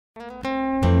Alright,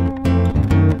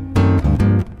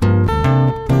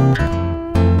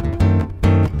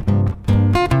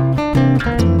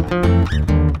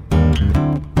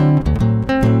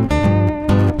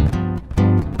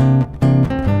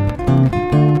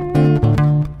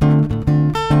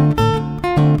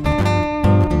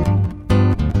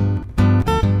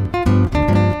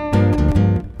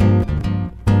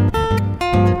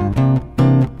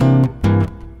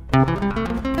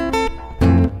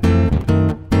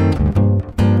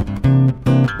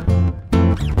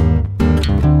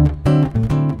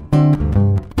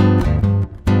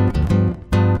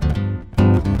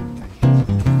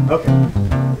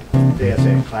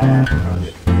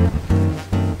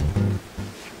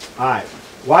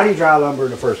 why do you dry lumber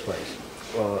in the first place?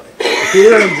 Well,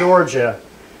 here in Georgia,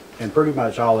 and pretty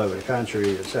much all over the country,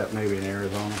 except maybe in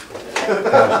Arizona,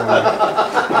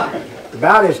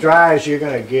 about as dry as you're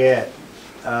going to get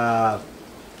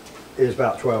is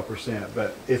about 12%.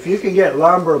 But if you can get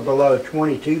lumber below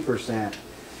 22%,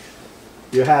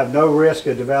 you have no risk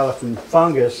of developing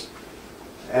fungus,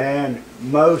 and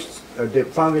most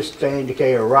fungus, stain,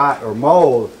 decay, or rot, or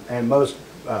mold, and most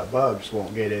bugs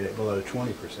won't get it at below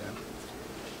 20%.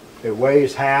 It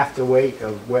weighs half the weight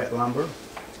of wet lumber.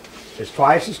 It's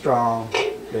twice as strong.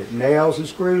 It nails and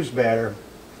screws better,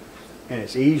 and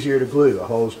it's easier to glue. It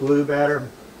holds glue better,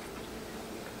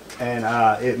 and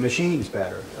it machines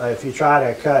better. If you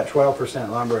try to cut 12%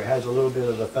 lumber, it has a little bit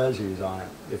of the fuzzies on it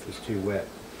if it's too wet,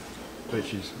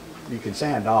 which is, you can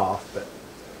sand off, but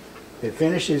it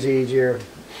finishes easier,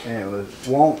 and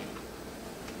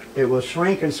it will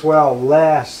shrink and swell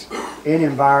less in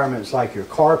environments like your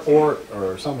carport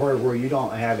or somewhere where you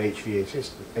don't have HVAC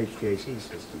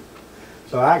system.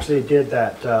 So I actually did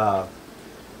that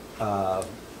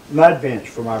mud bench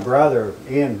for my brother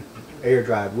in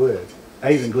air-dried wood.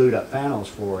 I even glued up panels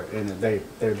for it, and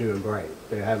they're doing great.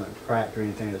 They haven't cracked or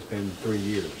anything. It's been 3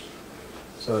 years.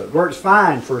 So it works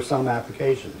fine for some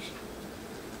applications.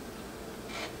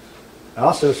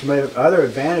 Also, some other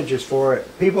advantages for it.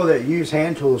 People that use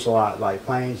hand tools a lot, like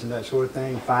planes and that sort of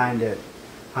thing, find that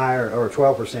higher or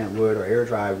 12% wood or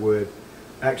air-dried wood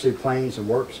actually planes and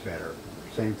works better.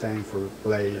 Same thing for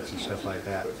blades and stuff like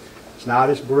that. It's not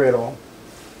as brittle.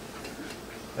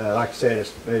 Like I said,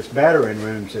 it's better in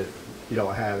rooms that you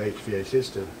don't have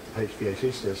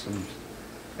HVAC systems,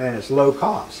 and it's low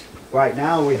cost. Right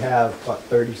now we have, what,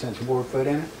 30 cents a board foot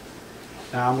in it.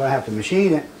 Now I'm going to have to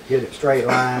machine it, get it straight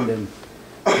lined and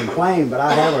plane, but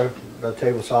I have a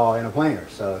table saw and a planer,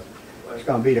 so it's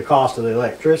going to be the cost of the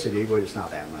electricity, but it's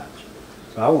not that much.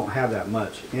 So I won't have that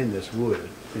much in this wood,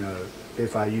 you know,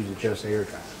 if I use it just air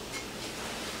dry.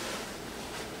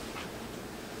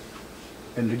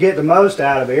 And to get the most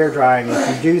out of air drying,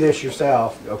 if you do this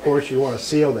yourself, of course you want to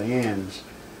seal the ends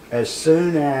as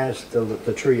soon as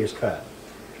the tree is cut.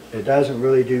 It doesn't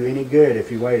really do any good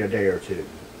if you wait a day or two.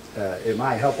 It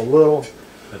might help a little,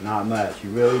 but not much. You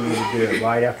really need to do it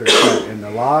right after it's cut, and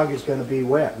the log is going to be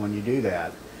wet when you do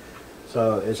that.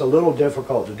 So it's a little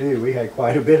difficult to do. We had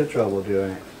quite a bit of trouble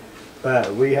doing it,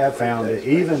 but we have found that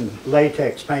even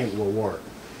latex paint will work.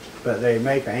 But they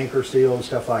make anchor seal and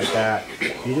stuff like that.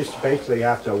 You just basically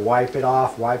have to wipe it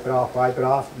off, wipe it off, wipe it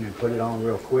off, and then put it on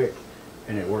real quick,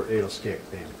 and it'll stick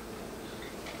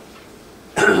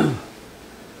then.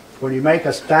 When you make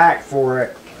a stack for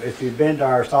it, if you've been to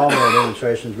our sawmill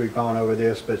demonstrations, we've gone over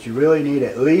this, but you really need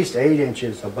at least 8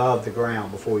 inches above the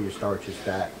ground before you start your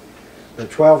stack. But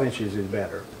 12 inches is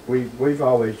better. We've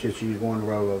always just used one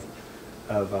row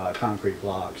of concrete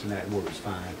blocks, and that works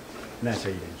fine. And that's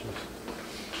 8 inches.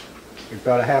 You've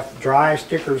got to have dry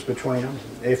stickers between them.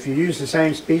 If you use the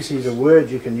same species of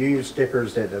wood, you can use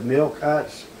stickers that the mill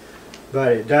cuts,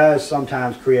 but it does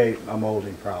sometimes create a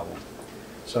molding problem.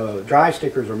 So dry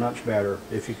stickers are much better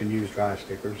if you can use dry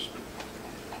stickers.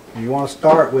 You want to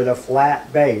start with a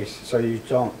flat base so you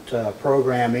don't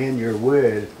program in your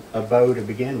wood a bow to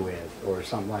begin with or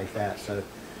something like that. So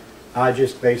I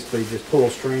just basically just pull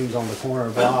strings on the corner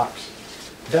blocks.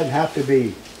 It doesn't have to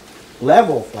be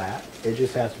level flat, it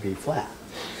just has to be flat.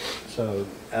 So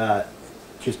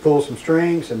just pull some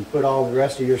strings and put all the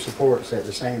rest of your supports at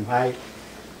the same height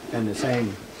and the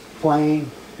same plane,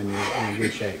 and you're in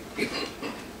good shape.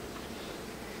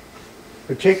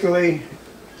 Particularly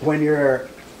when you're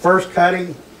first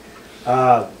cutting,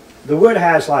 the wood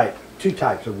has like 2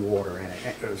 types of water in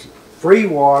it. Free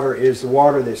water is the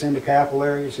water that's in the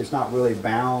capillaries. It's not really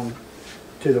bound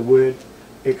to the wood.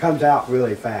 It comes out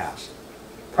really fast,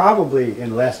 probably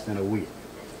in less than a week.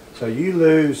 So you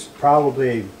lose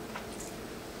probably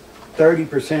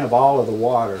 30% of all of the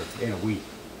water in a week,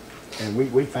 and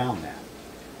we found that.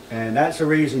 And that's the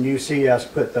reason you see us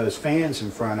put those fans in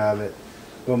front of it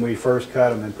when we first cut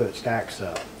them and put stacks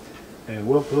up. And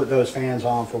we'll put those fans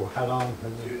on for how long?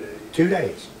 2 days. 2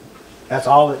 days. That's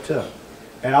all it took.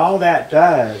 And all that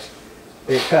does,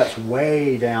 it cuts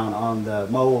way down on the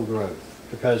mold growth.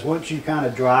 Because once you kind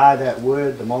of dry that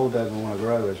wood, the mold doesn't want to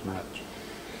grow as much.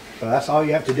 So that's all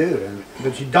you have to do.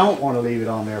 But you don't want to leave it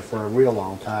on there for a real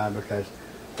long time because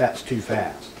that's too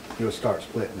fast. You'll start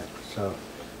splitting it. So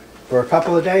for a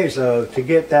couple of days though, to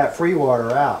get that free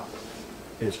water out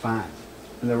is fine.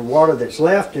 And the water that's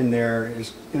left in there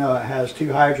is, you know, it has 2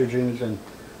 hydrogens, and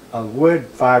wood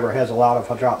fiber has a lot of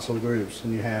hydroxyl groups,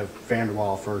 and you have van der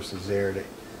Waals forces there.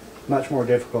 Much more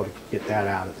difficult to get that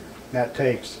out of there. That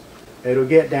takes, it'll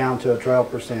get down to a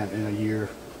 12% in a year.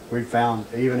 We found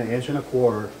even 1.25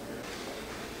 inches.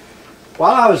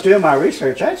 While I was doing my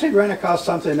research, I actually ran across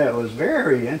something that was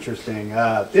very interesting.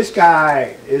 This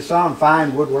guy is on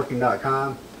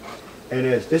finewoodworking.com, and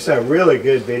this is a really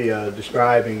good video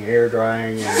describing air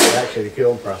drying and actually the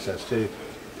kiln process too.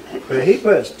 But he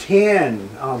puts tin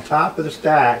on top of the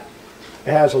stack.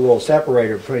 It has a little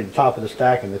separator between the top of the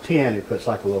stack and the tin. He puts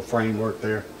like a little framework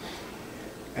there.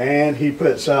 And he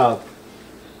puts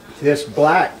this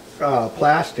black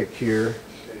plastic here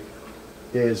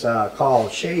is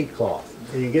called shade cloth.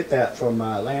 And you get that from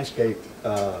landscape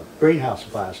greenhouse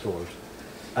supply stores.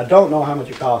 I don't know how much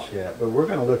it costs yet, but we're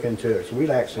going to look into it. So we'd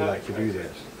actually like to do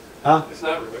this. Huh? It's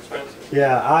not real expensive.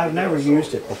 Yeah, I've never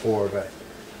used it before, but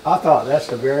I thought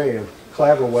that's a very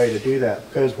clever way to do that,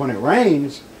 because when it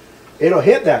rains, it'll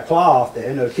hit that cloth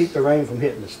and it'll keep the rain from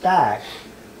hitting the stack,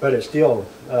 but it still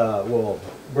will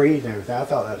breathe and everything. I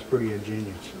thought that was pretty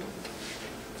ingenious.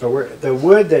 So the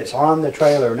wood that's on the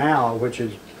trailer now, which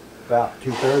is about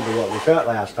 2/3 of what we cut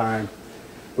last time,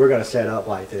 we're going to set up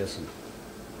like this, and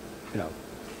you know,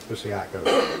 we'll see how it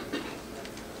goes.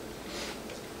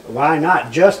 Why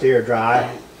not just air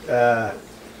dry?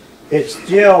 It's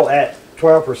still at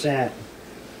 12%.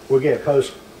 We'll get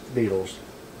post beetles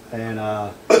and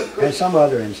some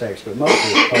other insects, but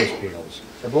mostly it's post beetles.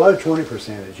 Below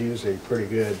 20% is usually pretty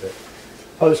good, but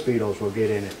post beetles will get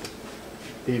in it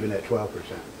even at 12%.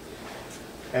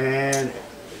 And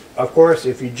of course,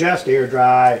 if you just air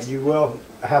dry, you will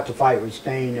have to fight with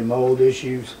stain and mold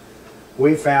issues.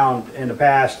 We found in the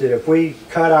past that if we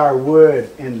cut our wood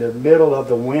in the middle of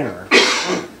the winter,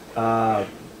 of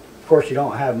course you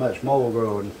don't have much mold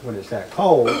growing when it's that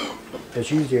cold. It's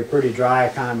usually a pretty dry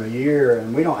time of year,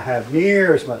 and we don't have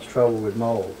near as much trouble with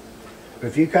mold. But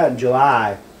if you cut in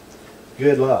July,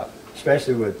 good luck,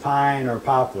 especially with pine or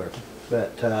poplar.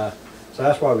 But so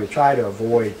that's why we try to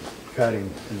avoid cutting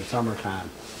in the summertime.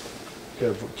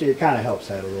 It kind of helps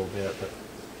that a little bit, but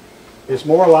it's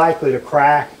more likely to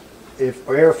crack if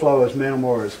airflow is minimal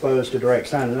or exposed to direct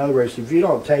sun. In other words, if you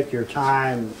don't take your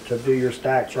time to do your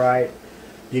stacks right,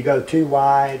 you go too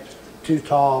wide, too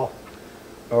tall,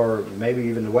 or maybe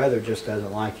even the weather just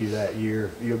doesn't like you that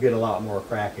year, you'll get a lot more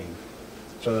cracking.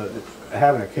 So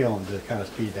having a kiln to kind of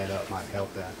speed that up might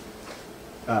help that.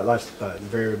 Less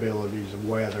variabilities of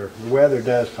weather. The weather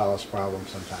does cause problems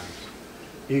sometimes.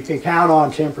 You can count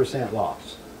on 10%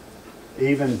 loss.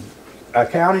 Even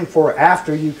accounting for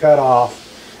after you cut off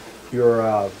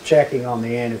your checking on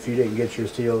the end, if you didn't get your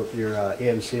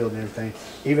end sealed and everything,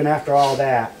 even after all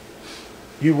that,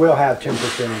 you will have 10%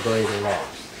 or greater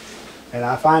loss. And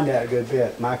I find that a good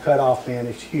bit. My cutoff bin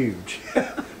is huge.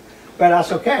 But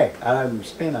that's okay. I didn't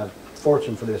spend a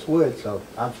fortune for this wood, so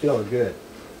I'm still good.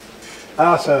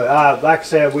 Also, like I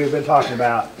said, we've been talking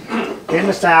about in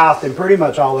the South and pretty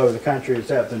much all over the country,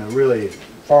 except in the really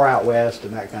far out west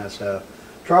and that kind of stuff,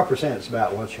 12% is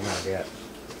about what you're going to get.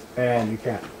 And you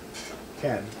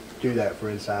can't do that for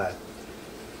inside.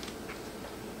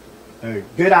 A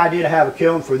good idea to have a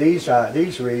kiln for these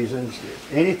reasons.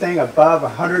 Anything above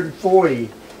 140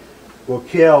 will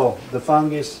kill the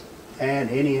fungus and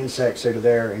any insects that are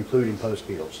there, including post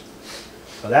beetles.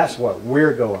 So that's what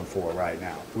we're going for right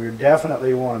now. We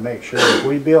definitely want to make sure if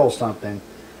we build something,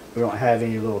 we don't have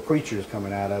any little creatures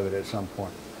coming out of it at some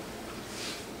point.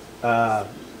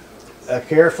 A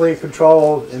carefully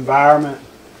controlled environment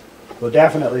will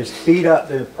definitely speed up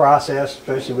the process,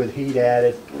 especially with heat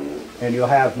added, and you'll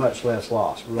have much less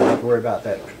loss. We don't have to worry about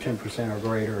that 10% or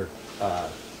greater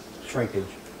shrinkage.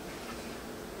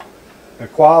 The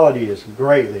quality is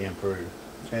greatly improved,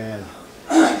 and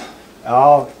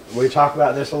we talk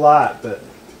about this a lot, but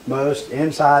most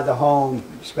inside the home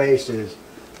spaces,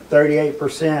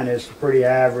 38% is pretty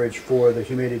average for the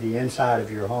humidity inside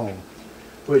of your home,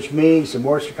 which means the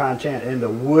moisture content in the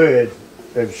wood,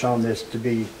 they've shown this to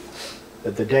be,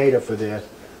 the data for this,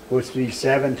 was to be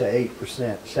 7 to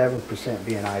 8%, 7%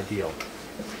 being ideal.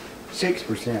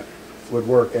 6% would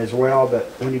work as well, but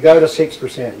when you go to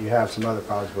 6%, you have some other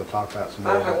problems we'll talk about some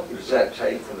How more. long does that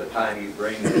take from the time you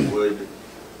bring the wood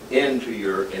into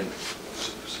your,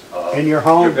 in your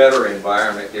home? Your better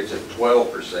environment, it's at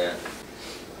 12%.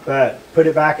 But put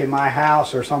it back in my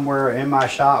house or somewhere in my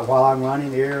shop while I'm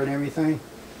running the air and everything,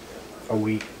 a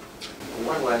week.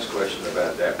 One last question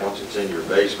about that, once it's in your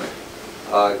basement.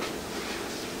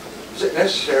 Is it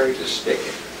necessary to stick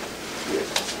it?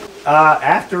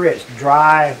 After it's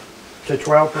dry to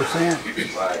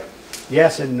 12%, Right.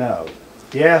 yes and no.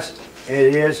 Yes,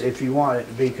 it is if you want it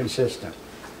to be consistent.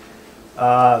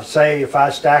 Say if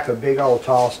I stack a big old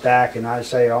tall stack and I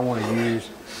say I want to use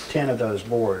 10 of those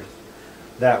boards,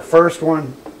 that first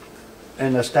one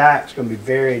in the stack is going to be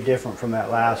very different from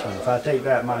that last one. If I take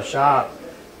that in my shop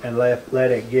and let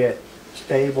it get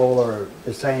stable or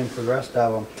the same for the rest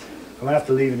of them, I'm going to have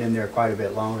to leave it in there quite a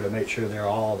bit longer to make sure they're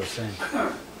all the same.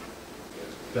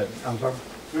 But, I'm sorry?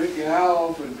 Ricky, how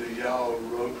often do y'all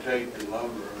rotate the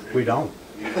lumber? We don't.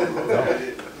 You don't rotate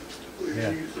it?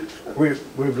 Yeah.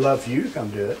 We'd love for you to come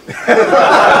do it.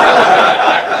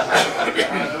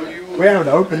 I know you would. We have an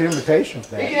open invitation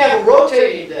for You that. can have a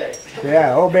rotating day.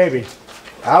 Yeah, oh baby.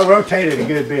 I'll rotate it a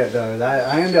good bit though.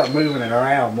 I end up moving it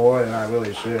around more than I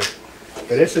really should.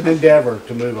 But it's an endeavor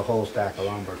to move a whole stack of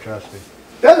lumber, trust me.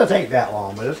 Doesn't take that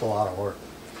long, but it's a lot of work.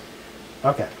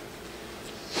 Okay.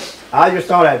 I just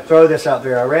thought I'd throw this out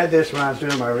there. I read this when I was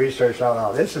doing my research. I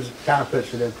thought, this is kind of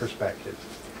puts it in perspective.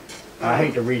 I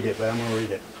hate to read it, but I'm going to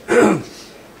read it.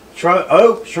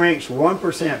 Oak shrinks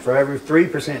 1% for every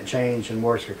 3% change in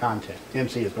moisture content.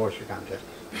 MC is moisture content.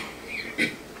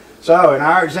 So in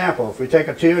our example, if we take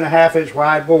a 2.5 inch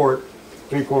wide board,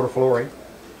 3/4 flooring,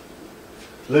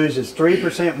 loses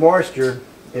 3% moisture,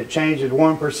 it changes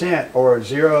 1% or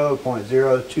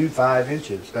 0.025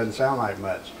 inches. Doesn't sound like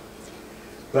much.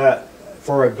 But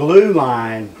for a glue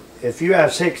line, if you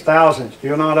have 6 thousandths,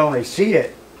 you'll not only see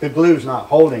it, the glue's not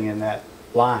holding in that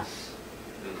line.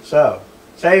 So,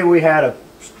 say we had a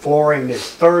flooring that's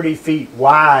 30 feet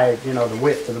wide, you know, the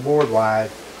width of the board wide,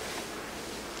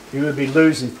 you would be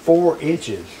losing 4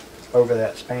 inches over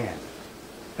that span.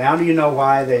 Now do you know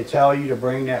why they tell you to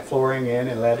bring that flooring in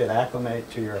and let it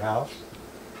acclimate to your house?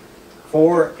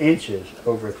 4 inches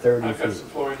over 30 I've got feet. some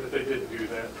flooring that they didn't do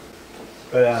that.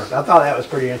 But I thought that was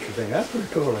pretty interesting. That's pretty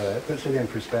cool. That puts it in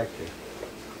perspective.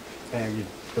 And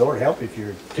Lord help if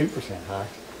you're 2% high.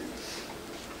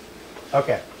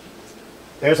 Okay.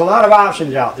 There's a lot of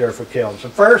options out there for kilns. The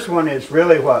first one is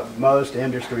really what most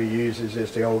industry uses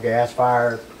is the old gas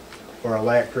fire or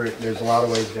electric. There's a lot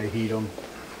of ways to heat them,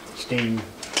 steam,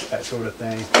 that sort of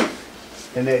thing.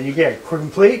 And then you get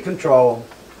complete control.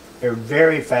 They're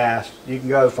very fast. You can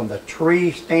go from the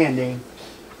tree standing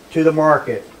to the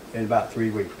market in about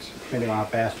 3 weeks, depending on how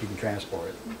fast you can transport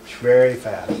it. It's very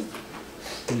fast.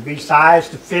 It can be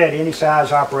sized to fit any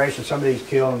size operation. Some of these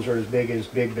kilns are as big as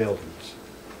big buildings.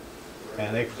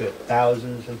 And they can fit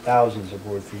thousands and thousands of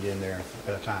board feet in there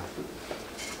at a time.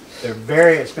 They're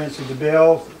very expensive to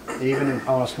build, even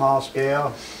on a small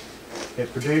scale.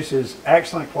 It produces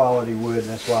excellent quality wood, and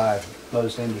that's why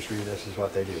most industry, this is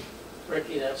what they do.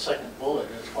 Ricky, that second bullet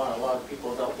is why a lot of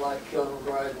people don't like kiln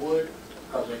dried wood,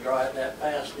 because they dry it that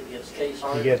fast, it gets case You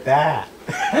hardened. get that.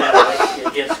 Yeah,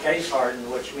 it gets case hardened,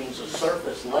 which means the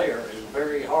surface layer is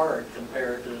very hard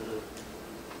compared to the...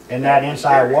 And that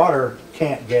inside water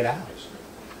can't get out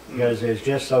because there's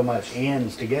just so much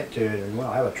ends to get to it, and we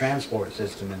don't have a transport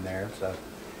system in there, so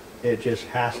it just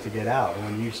has to get out.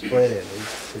 When you split it,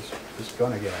 it's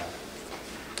going to get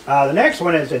out. The next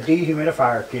one is a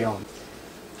dehumidifier kiln.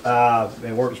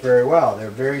 It works very well. They're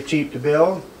very cheap to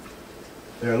build.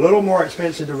 They're a little more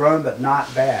expensive to run, but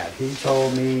not bad. He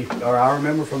told me, or I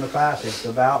remember from the class, it's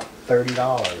about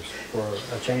 $30 for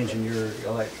a change in your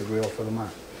electric wheel for the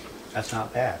month. That's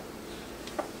not bad.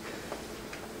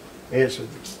 It's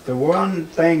the one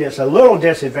thing that's a little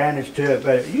disadvantage to it,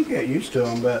 but you get used to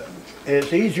them, but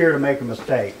it's easier to make a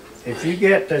mistake. If you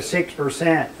get to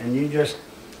 6% and you just,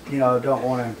 you know, don't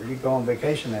want to, you go on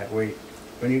vacation that week,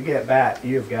 when you get back,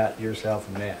 you've got yourself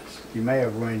a mess. You may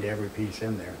have ruined every piece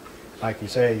in there. Like you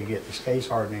say, you get this case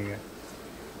hardening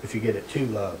if you get it too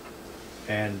low,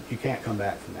 and you can't come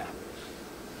back from that.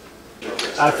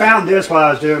 I found this while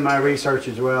I was doing my research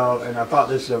as well, and I thought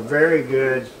this is a very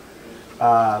good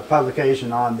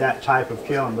publication on that type of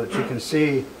kiln. But you can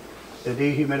see the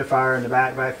dehumidifier in the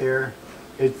back there.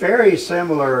 It's very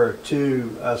similar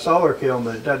to a solar kiln,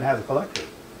 but it doesn't have the collector.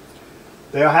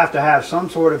 They'll have to have some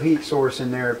sort of heat source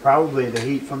in there. Probably the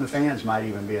heat from the fans might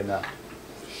even be enough.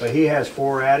 But he has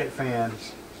 4 attic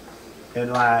fans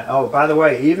in line. Oh, by the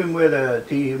way, even with a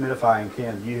dehumidifying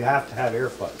kiln, you have to have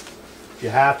airflow. You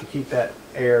have to keep that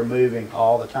air moving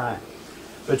all the time.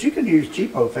 But you can use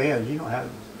cheapo fans. You don't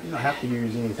have to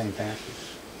use anything fancy.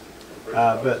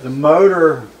 But the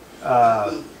motor,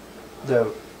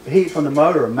 the heat from the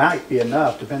motor might be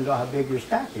enough, depends on how big your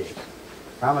stack is,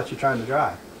 how much you're trying to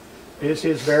dry. It's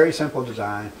very simple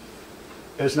design.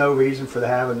 There's no reason for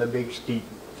having the big steep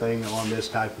thing on this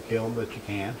type of kiln, but you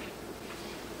can.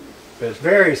 But it's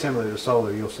very similar to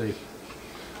solar, you'll see.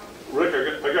 Rick,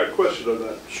 I got a question on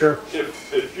that. Sure.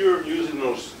 If you're using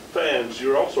those fans,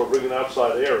 you're also bringing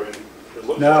outside air in. It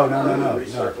looks No, like. no.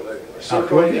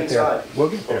 We'll get there. We'll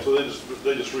get Oh, there. so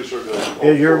they just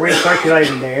recirculate. You're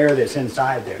recirculating the air that's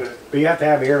inside there. Okay. But you have to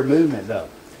have air movement though,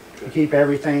 to keep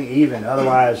everything even.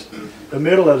 Otherwise, the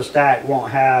middle of the stack will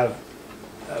have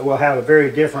a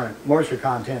very different moisture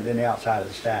content than the outside of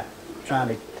the stack. Trying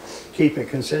to keep it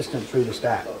consistent through the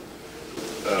stack.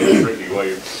 Ricky, while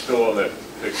you're still on that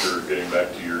picture, getting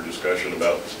back to your discussion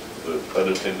about the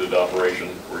unattended operation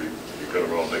where you could have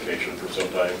gone on vacation for some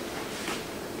time,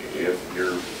 if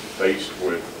you're faced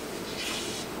with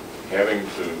having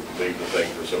to leave the thing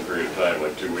for some period of time,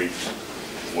 like 2 weeks,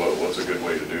 what's a good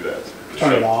way to do that?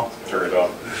 Turn it off. Turn it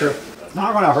off. Sure. It's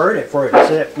not going to hurt it for it to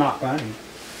sit, not funny.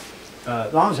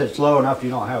 As long as it's low enough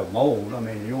you don't have mold. I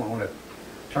mean, you won't want to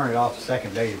turn it off the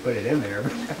second day you put it in there.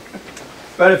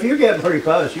 But if you're getting pretty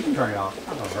close, you can turn it off. It's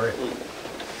not going to hurt it.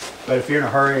 But if you're in a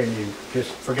hurry and you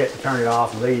just forget to turn it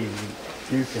off and leave,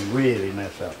 you can really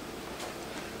mess up.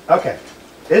 Okay,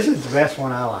 this is the best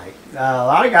one I like. A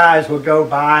lot of guys will go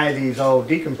buy these old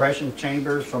decompression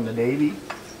chambers from the Navy.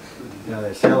 You know,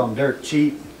 they sell them dirt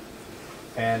cheap.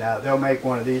 And they'll make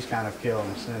one of these kind of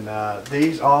kilns. And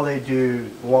these, all they do,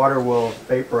 water will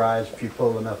vaporize if you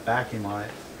pull enough vacuum on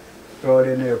it. Throw it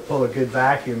in there, pull a good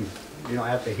vacuum. You don't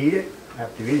have to heat it,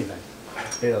 have to do anything.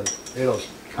 It'll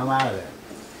come out of there.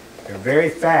 They're very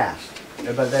fast,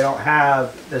 but they don't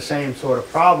have the same sort of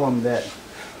problem that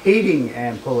heating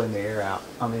and pulling the air out,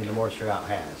 the moisture out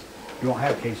has. You won't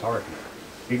have case hardening.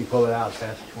 You can pull it out as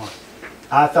fast as you want.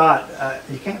 I thought,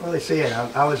 you can't really see it.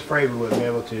 I was afraid we wouldn't be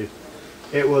able to.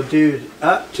 It will do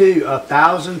up to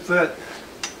 1,000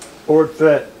 board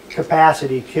foot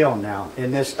capacity kiln now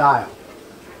in this style.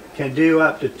 Can do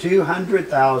up to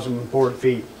 200,000 board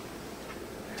feet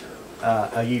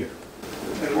a year.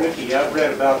 And Ricky, I've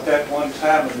read about that one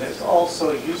time, and it's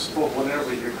also useful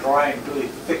whenever you're drying really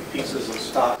thick pieces of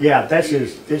stock. Yeah, this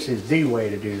is the way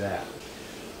to do that.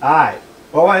 All right.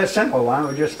 Well, it's simple. Why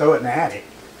don't we just throw it in the attic?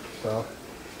 So,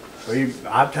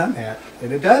 I've done that,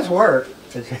 and it does work.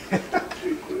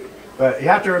 But you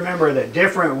have to remember that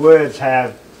different woods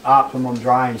have optimum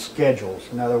drying schedules.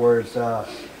 In other words,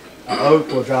 oak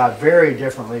will dry very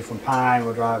differently from pine,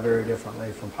 will dry very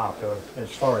differently from poplar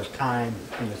as far as time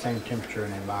in the same temperature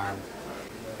and environment.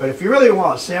 But if you really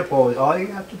want simple, all you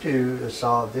have to do is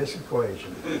solve this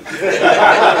equation.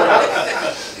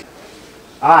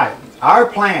 All right, our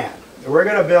plan, we're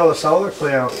going to build a solar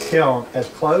kiln as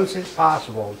close as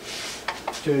possible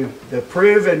to the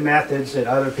proven methods that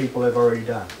other people have already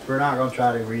done. We're not going to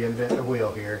try to reinvent the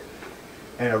wheel here.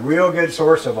 And a real good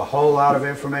source of a whole lot of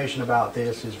information about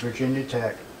this is Virginia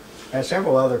Tech and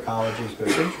several other colleges, but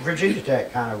Virginia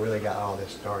Tech kind of really got all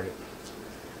this started.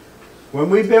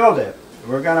 When we build it,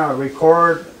 we're going to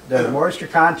record the moisture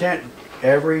content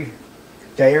every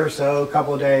day or so, a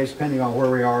couple of days, depending on where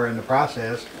we are in the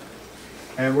process.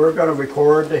 And we're going to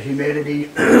record the humidity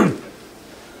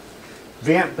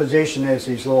vent position as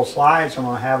these little slides I'm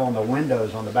going to have on the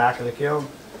windows on the back of the kiln,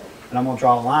 and I'm going to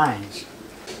draw lines.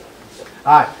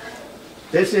 All right,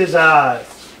 this is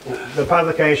the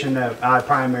publication that I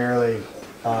primarily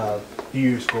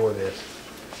use for this.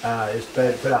 It's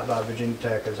put out by Virginia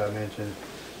Tech, as I mentioned.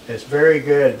 It's very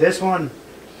good. This one,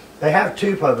 they have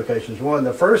two publications.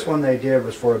 The first one they did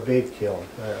was for a big kiln,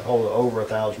 hold over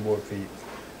 1,000 board feet.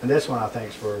 And this one I think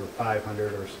is for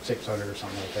 500 or 600 or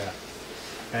something like that.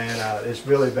 And it's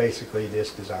really basically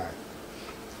this design.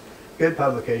 Good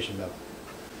publication though.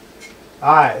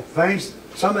 All right,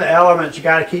 some of the elements you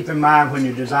got to keep in mind when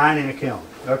you're designing a kiln.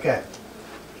 Okay,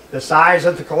 the size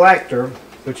of the collector,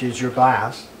 which is your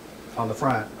glass on the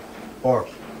front, or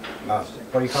what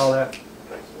do you call that?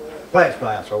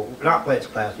 Plexiglass, or not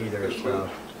plexiglass either. It's the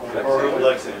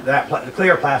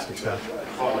clear plastic stuff.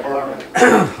 I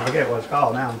forget what it's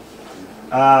called now.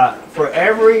 For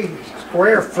every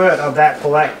square foot of that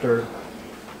collector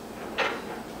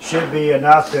should be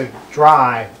enough to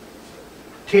dry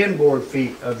 10 board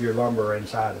feet of your lumber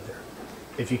inside of there.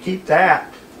 If you keep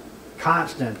that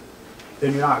constant,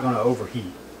 then you're not going to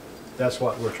overheat. That's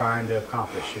what we're trying to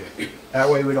accomplish here. That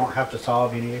way we don't have to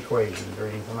solve any equations or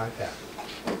anything like that.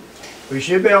 We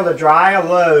should be able to dry a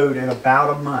load in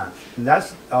about a month. And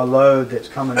that's a load that's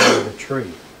coming out of the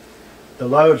tree. The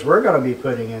loads we're going to be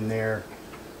putting in there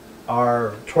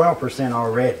are 12%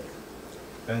 already.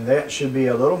 And that should be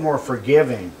a little more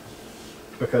forgiving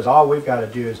because all we've got to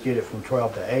do is get it from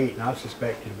 12 to 8, and I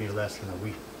suspect it'll be less than a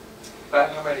week.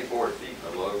 About how many board feet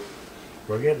in a load?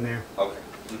 We're getting there. Okay.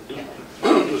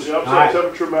 Does the All outside right.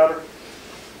 temperature matter?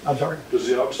 I'm sorry? Does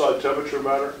the outside temperature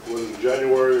matter, whether it's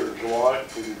January or July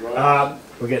when you dry?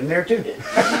 We're getting there too.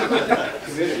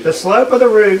 The slope of the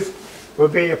roof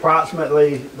would be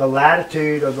approximately the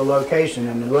latitude of the location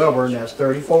in Lilburn, that's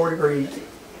 34 degrees.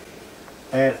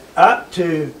 And up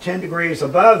to 10 degrees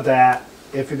above that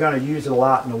if you're going to use it a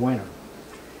lot in the winter.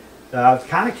 I've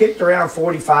kind of kicked around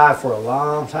 45 for a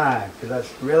long time because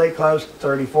that's really close to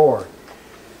 34.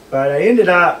 But I ended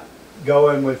up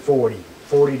going with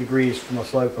 40 degrees from the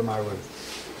slope of my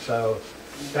roof. So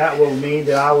that will mean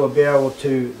that I will be able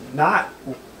to not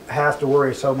have to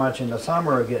worry so much in the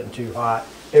summer of getting too hot.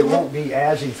 It won't be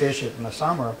as efficient in the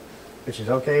summer, which is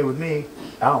okay with me.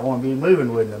 I don't want to be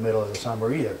moving wood in the middle of the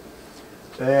summer either.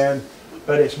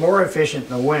 But it's more efficient in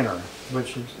the winter,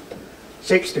 which is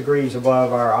 6 degrees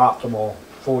above our optimal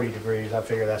 40 degrees. I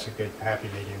figure that's a good, happy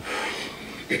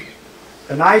medium.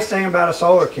 The nice thing about a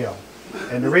solar kiln,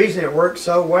 and the reason it works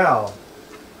so well,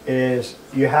 is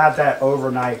you have that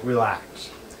overnight relax.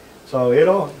 So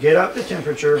it'll get up to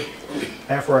temperature,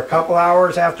 and for a couple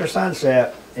hours after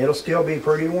sunset, it'll still be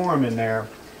pretty warm in there.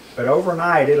 But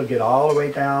overnight, it'll get all the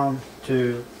way down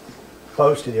to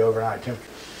close to the overnight temperature.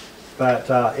 But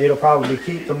it'll probably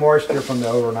keep the moisture from the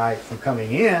overnight from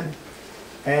coming in,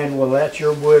 and will let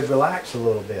your wood relax a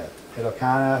little bit. It'll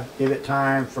kind of give it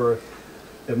time for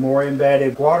the more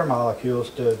embedded water molecules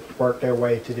to work their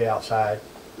way to the outside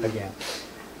again.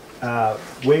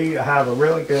 We have a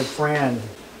really good friend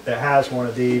that has one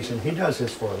of these, and he does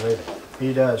this for a living.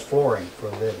 He does flooring for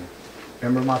a living.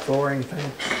 Remember my flooring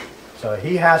thing? So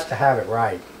he has to have it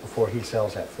right before he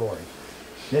sells that flooring.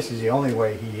 This is the only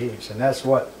way he eats, and that's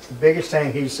what the biggest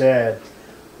thing he said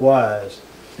was,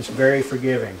 it's very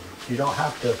forgiving. You don't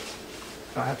have to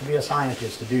be a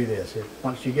scientist to do this.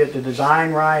 Once you get the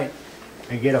design right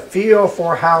and get a feel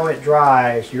for how it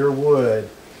dries your wood,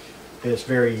 it's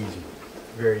very easy.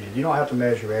 Very easy. You don't have to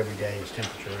measure every day's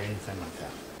temperature or anything like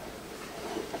that.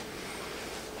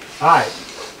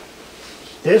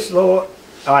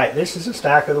 This is a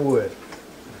stack of the wood.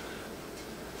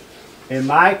 In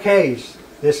my case,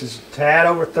 this is a tad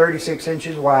over 36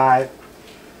 inches wide,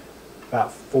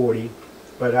 about 40,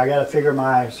 but I got to figure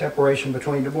my separation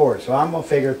between the boards. So I'm going to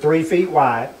figure 3 feet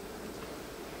wide.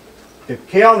 The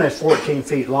kiln is 14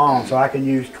 feet long, so I can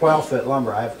use 12-foot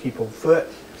lumber. I have to keep a foot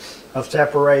of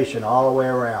separation all the way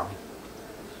around,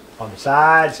 on the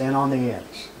sides and on the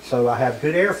ends. So I have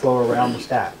good airflow around the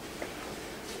stack.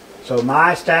 So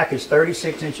my stack is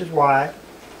 36 inches wide,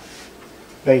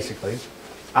 basically.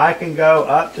 I can go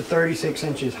up to 36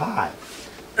 inches high.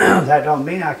 That don't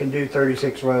mean I can do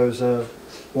 36 rows of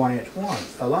 1-inch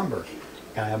lumber.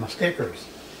 I have my stickers.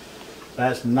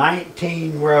 That's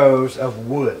 19 rows of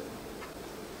wood.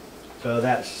 So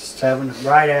that's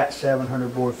right at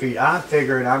 700 board feet. I'm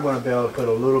figuring I'm going to be able to put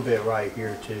a little bit right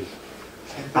here too.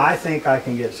 I think I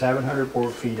can get 700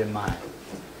 board feet in mine.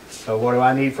 So what do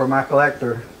I need for my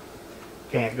collector?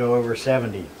 Can't go over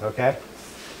 70, okay?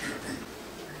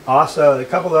 Also, a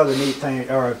couple other neat things,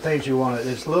 or things you want to,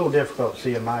 it's a little difficult to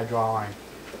see in my drawing.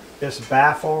 This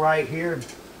baffle right here,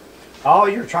 all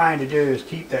you're trying to do is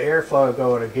keep the airflow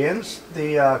going against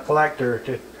the collector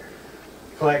to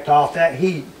collect off that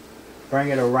heat. Bring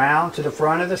it around to the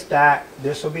front of the stack.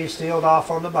 This will be sealed off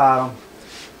on the bottom,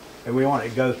 and we want it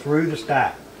to go through the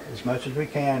stack as much as we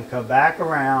can, come back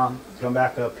around, come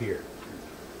back up here.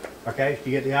 Okay,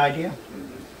 you get the idea?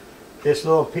 This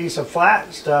little piece of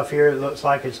flat stuff here, it looks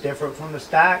like it's different from the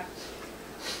stack.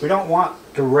 We don't want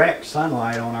direct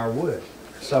sunlight on our wood.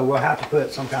 So we'll have to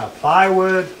put some kind of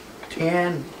plywood,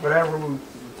 tin, whatever we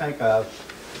think of,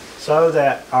 so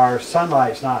that our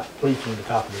sunlight's not bleaching the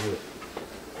top of the wood.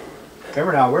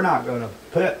 Remember now, we're not going to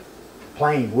put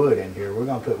plain wood in here. We're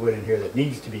going to put wood in here that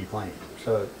needs to be plain.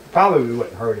 So probably we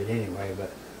wouldn't hurt it anyway,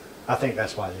 but I think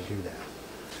that's why they do that.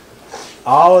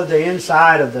 All of the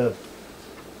inside of the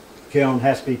kiln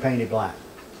has to be painted black.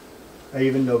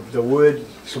 Even the wood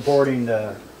supporting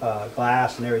the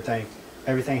glass and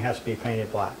everything has to be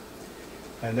painted black.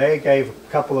 And they gave a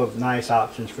couple of nice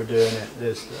options for doing it.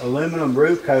 This aluminum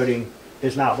roof coating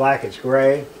is not black, it's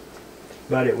gray,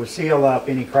 but it would seal up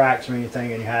any cracks or anything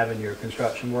you have in your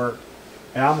construction work.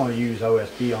 And I'm going to use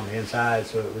OSB on the inside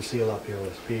so it would seal up your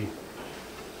OSB.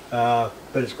 But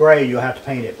it's gray, you'll have to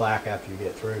paint it black after you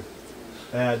get through.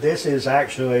 This is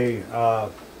actually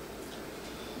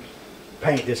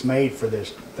paint that's made for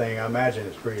this thing. I imagine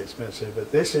it's pretty expensive,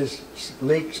 but this is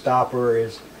leak stopper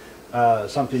is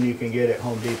something you can get at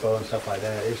Home Depot and stuff like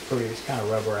that. It's kind of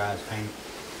rubberized paint.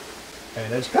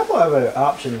 And there's a couple of other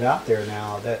options out there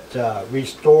now that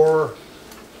restore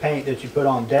paint that you put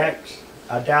on decks.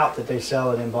 I doubt that they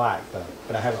sell it in black though,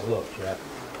 but I haven't looked yet.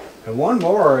 And one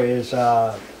more is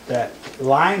that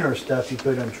liner stuff you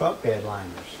put in truck bed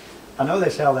liners. I know they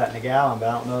sell that in a gallon, but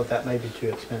I don't know if that may be too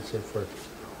expensive for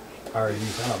our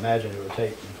use. I don't imagine it would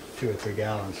take 2 or 3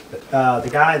 gallons. But the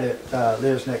guy that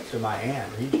lives next to my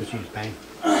aunt, he just used paint.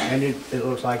 And it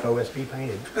looks like OSB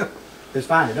painted. It's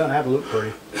fine, it doesn't have to look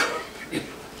pretty.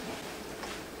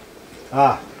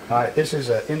 All right, this is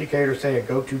an indicator saying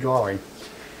go to drawing.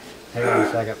 Hang on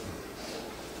a second.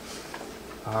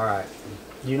 All right,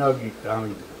 you know,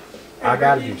 I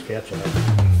gotta use SketchUp.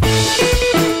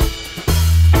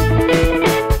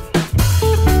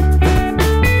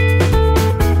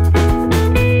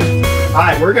 All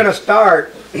right, we're gonna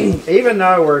start, even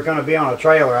though we're gonna be on a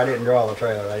trailer, I didn't draw the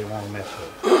trailer, I didn't want to mess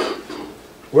with it.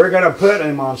 We're gonna put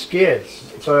them on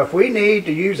skids. So if we need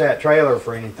to use that trailer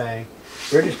for anything,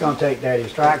 we're just going to take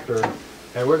Daddy's tractor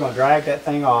and we're going to drag that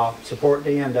thing off, support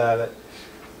the end of it,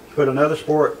 put another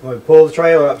support, we'll pull the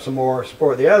trailer up some more,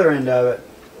 support the other end of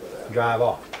it, drive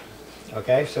off.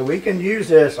 Okay, so we can use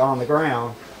this on the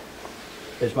ground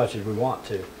as much as we want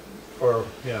to. Or,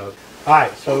 you know.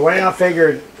 Alright, so the way I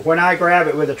figured, when I grab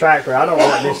it with the tractor, I don't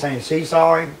want this thing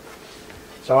seesawing.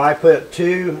 So I put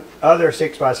 2 other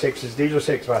 6x6s, these are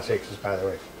 6x6s by the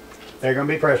way. They're going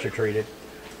to be pressure treated.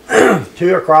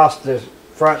 2 across the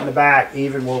front and the back,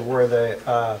 even where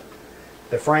the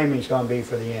framing is going to be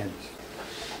for the ends.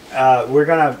 We're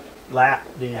going to lap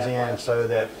these in so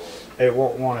that it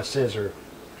won't want to scissor.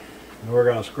 And we're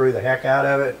going to screw the heck out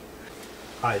of it.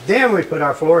 All right, then we put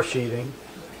our floor sheathing.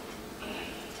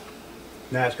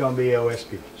 That's going to be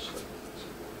OSB.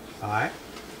 All right.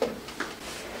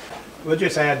 We'll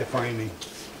just add the framing.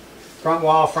 Front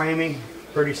wall framing,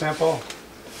 pretty simple.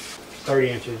 30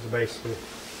 inches basically.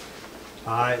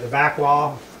 Alright, the back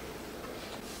wall.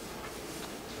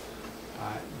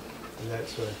 Alright,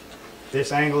 that's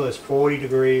this angle is 40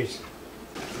 degrees.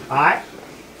 Alright.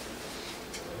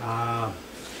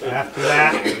 After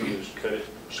that,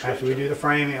 after we do the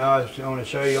framing, I want to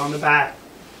show you on the back.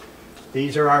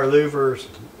 These are our louvers.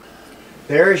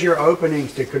 There's your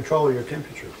openings to control your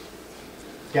temperature.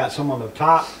 Got some on the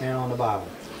top and on the bottom.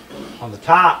 On the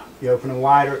top, you open them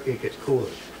wider, it gets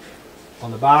cooler. On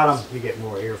the bottom, you get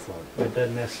more airflow. But it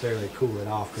doesn't necessarily cool it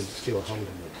off because it's still holding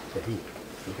the heat.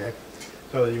 Okay?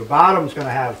 So your bottom's going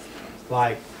to have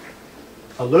like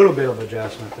a little bit of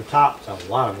adjustment. The top's a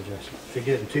lot of adjustment. If you're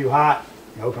getting too hot,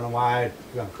 you open them wide,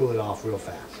 you're going to cool it off real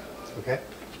fast. Okay?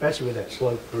 Especially with that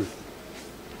slope roof.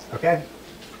 Okay?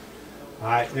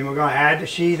 Alright, then we're going to add the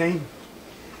sheathing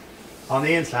on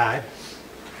the inside.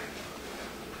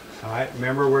 Alright,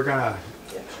 remember we're going to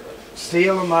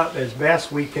seal them up as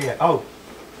best we can. Oh,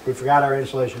 we forgot our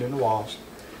insulation in the walls.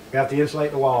 We have to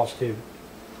insulate the walls too.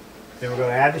 Then we're going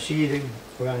to add the sheathing.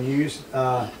 We're going to use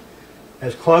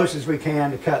as close as we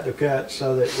can to cut the cuts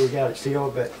so that we got it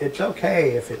sealed, but it's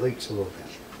okay if it leaks a little bit.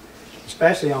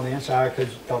 Especially on the inside,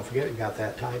 because don't forget we got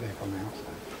that tie back on the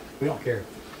outside. We don't care.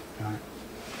 All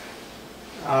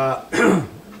right.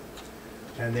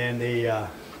 And then the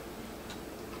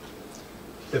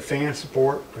fan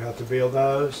support, we have to build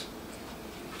those.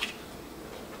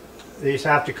 These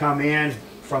have to come in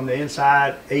from the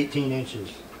inside 18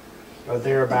 inches or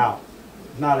thereabout.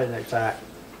 Not an exact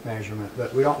measurement,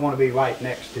 but we don't want to be right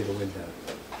next to the window.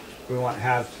 We want to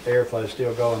have airflow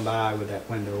still going by with that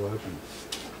window open.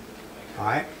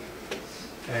 Alright?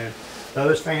 And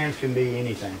those fans can be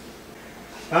anything.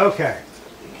 Okay.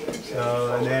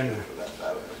 So, and then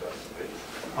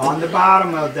on the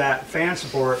bottom of that fan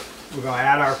support, we're going to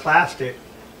add our plastic,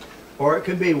 or it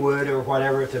could be wood or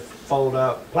whatever to fold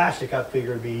up. Plastic, I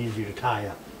figure, would be easier to tie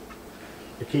up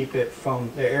to keep it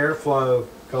from the airflow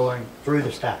going through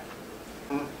the stack.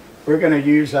 We're going to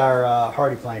use our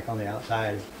hardy plank on the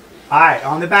outside. All right,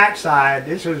 on the back side,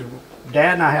 this was,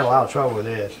 Dad and I had a lot of trouble with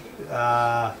this.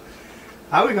 How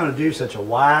are we going to do such a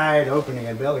wide opening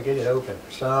and be able to get it open?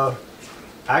 So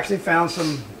I actually found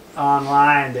some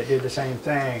online that did the same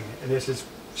thing. And this is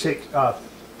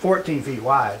 14 feet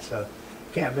wide, so you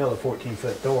can't build a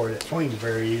 14-foot door that swings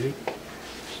very easy.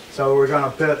 So we're going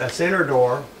to put a center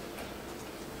door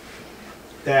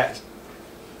that's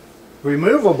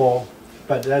removable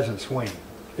but doesn't swing.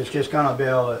 It's just going to be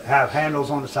able to have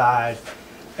handles on the side,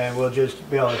 and we'll just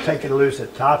be able to take it loose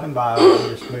at top and bottom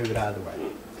and just move it out of the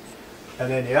way. And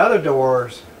then the other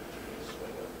doors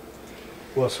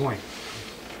will swing.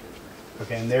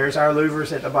 Okay, and there's our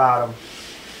louvers at the bottom.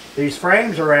 These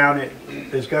frames around it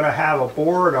is going to have a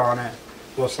board on it.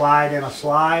 We'll slide in a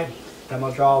slide, then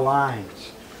we'll draw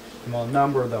lines, and we'll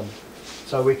number them.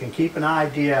 So we can keep an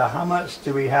idea how much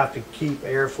do we have to keep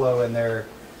airflow in there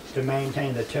to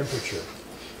maintain the temperature.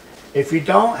 If you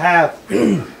don't have,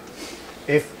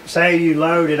 if say you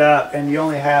load it up and you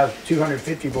only have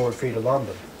 250 board feet of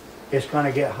lumber, it's going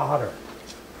to get hotter.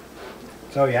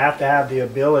 So you have to have the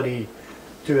ability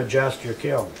to adjust your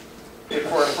kiln.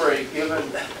 For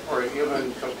a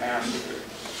given capacity,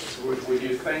 would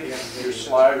you think your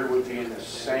slider would be in the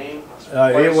same It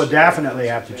place will definitely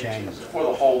have to change. for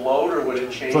the whole load, or would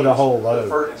it change? For the whole load.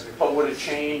 But would it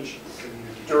change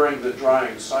during the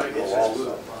drying cycle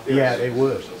also? Yeah, it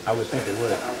would. I would think it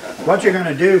would. What you're going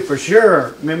to do for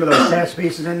sure, remember those test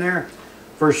pieces in there?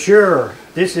 For sure,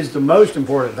 this is the most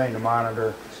important thing to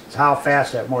monitor, is how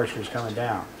fast that moisture is coming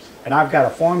down. And I've got a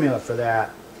formula for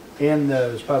that in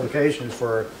those publications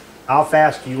for how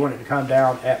fast do you want it to come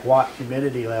down at what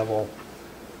humidity level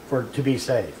to be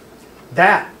safe.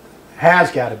 That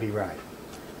has got to be right.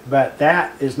 But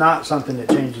that is not something that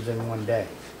changes in one day.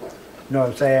 You know what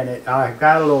I'm saying? I've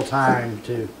got a little time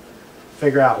to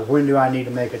figure out when do I need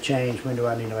to make a change, when do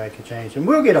I need to make a change. And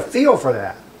we'll get a feel for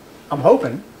that. I'm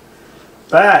hoping.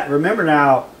 But remember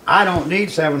now, I don't need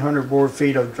 700 board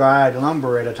feet of dried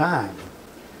lumber at a time.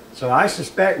 So I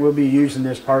suspect we'll be using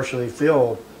this partially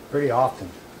filled pretty often.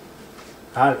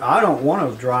 I don't want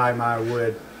to dry my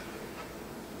wood,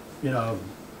 you know,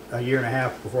 a year and a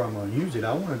half before I'm going to use it.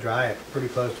 I want to dry it pretty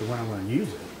close to when I'm going to use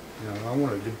it. You know, I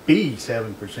want it to be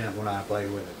 7% when I play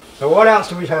with it. So what else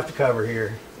do we have to cover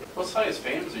here? What size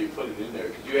fans are you putting in there?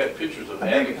 Because you had pictures of How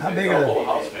having big a are whole they?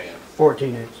 house fan.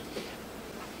 14 inch.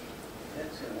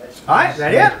 All right, is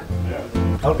that it?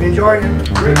 Yeah. Hope you enjoyed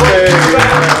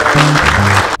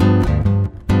it.